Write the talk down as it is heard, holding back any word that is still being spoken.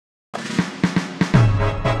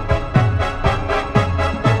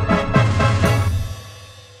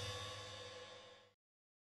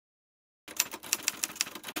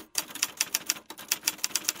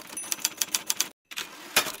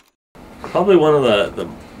Probably one of the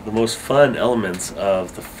most fun elements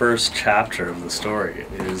of the first chapter of the story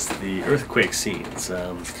is the earthquake scenes.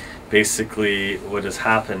 Basically, what has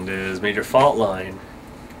happened is Major Faultline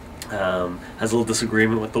has a little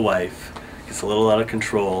disagreement with the wife, gets a little out of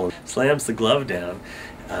control, slams the glove down,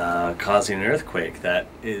 causing an earthquake that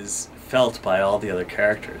is felt by all the other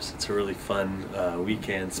characters. It's a really fun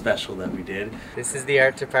weekend special that we did. This is the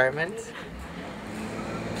art department.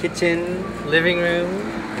 Kitchen, living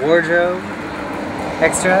room, wardrobe,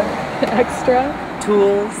 extra,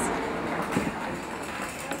 tools.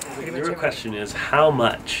 The real question is how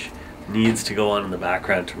much needs to go on in the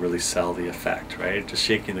background to really sell the effect, right? Just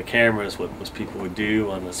shaking the camera is what most people would do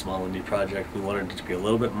on a small indie project. We wanted it to be a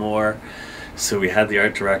little bit more, so we had the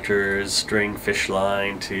art directors string fish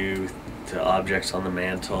line to objects on the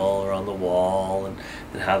mantle or on the wall and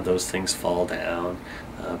have those things fall down.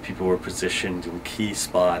 People were positioned in key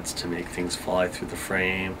spots to make things fly through the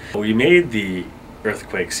frame. We made the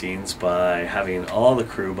earthquake scenes by having all the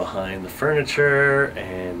crew behind the furniture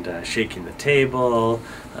and shaking the table.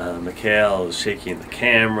 Mikhail was shaking the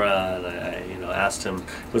camera, and I asked him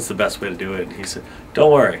what's the best way to do it, and he said,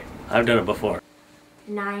 "Don't worry, I've done it before."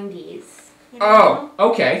 90s. You know?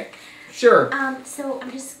 Oh, okay, sure. So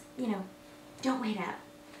I'm just, don't wait up.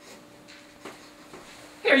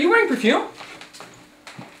 Hey, are you wearing perfume?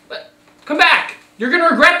 Come back! You're gonna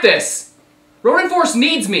regret this! Ronin Force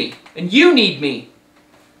needs me, and you need me.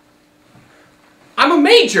 I'm a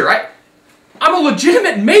major! I'm a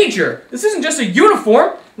legitimate major! This isn't just a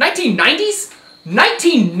uniform! 1990s?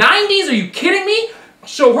 1990s? Are you kidding me? I'll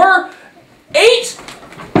show her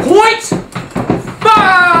 8.5!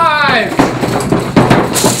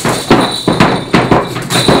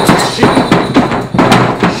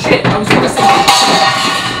 Shit, I was gonna say...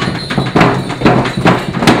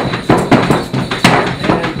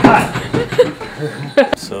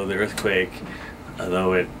 So the earthquake,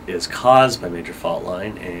 although it is caused by Major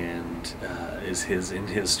Faultline and is in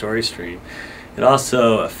his story stream, it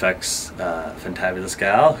also affects Fantabulous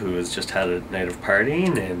Gal, who has just had a night of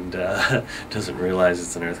partying and doesn't realize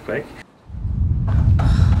it's an earthquake.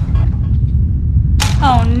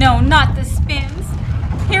 Oh no, not the spins.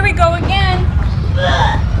 Here we go again.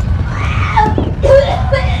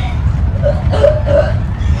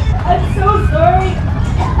 I'm so sorry.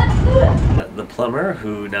 The plumber,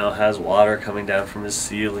 who now has water coming down from his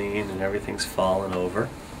ceiling and everything's fallen over.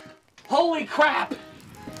 Holy crap!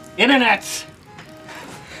 Internet!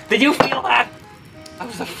 Did you feel that? That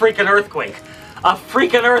was a freaking earthquake. A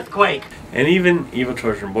freaking earthquake! And even Evil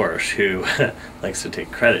Trojan Borscht, who likes to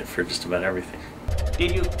take credit for just about everything.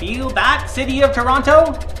 Did you feel that, City of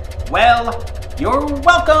Toronto? Well, you're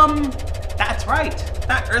welcome! That's right,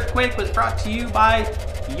 that earthquake was brought to you by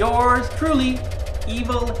yours truly,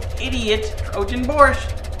 evil idiot Trojan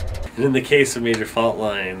Borscht. And in the case of Major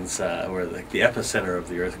Faultlines, where like the epicenter of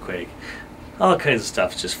the earthquake, all kinds of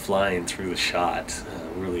stuff just flying through the shot,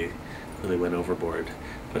 really went overboard,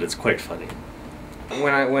 but it's quite funny.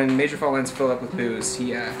 When Major Faultlines fill up with booze,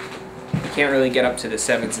 he can't really get up to the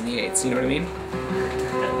 7s and the 8s, you know what I mean?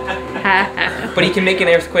 But he can make an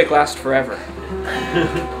earthquake last forever.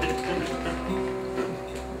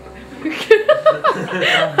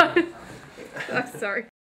 I'm sorry.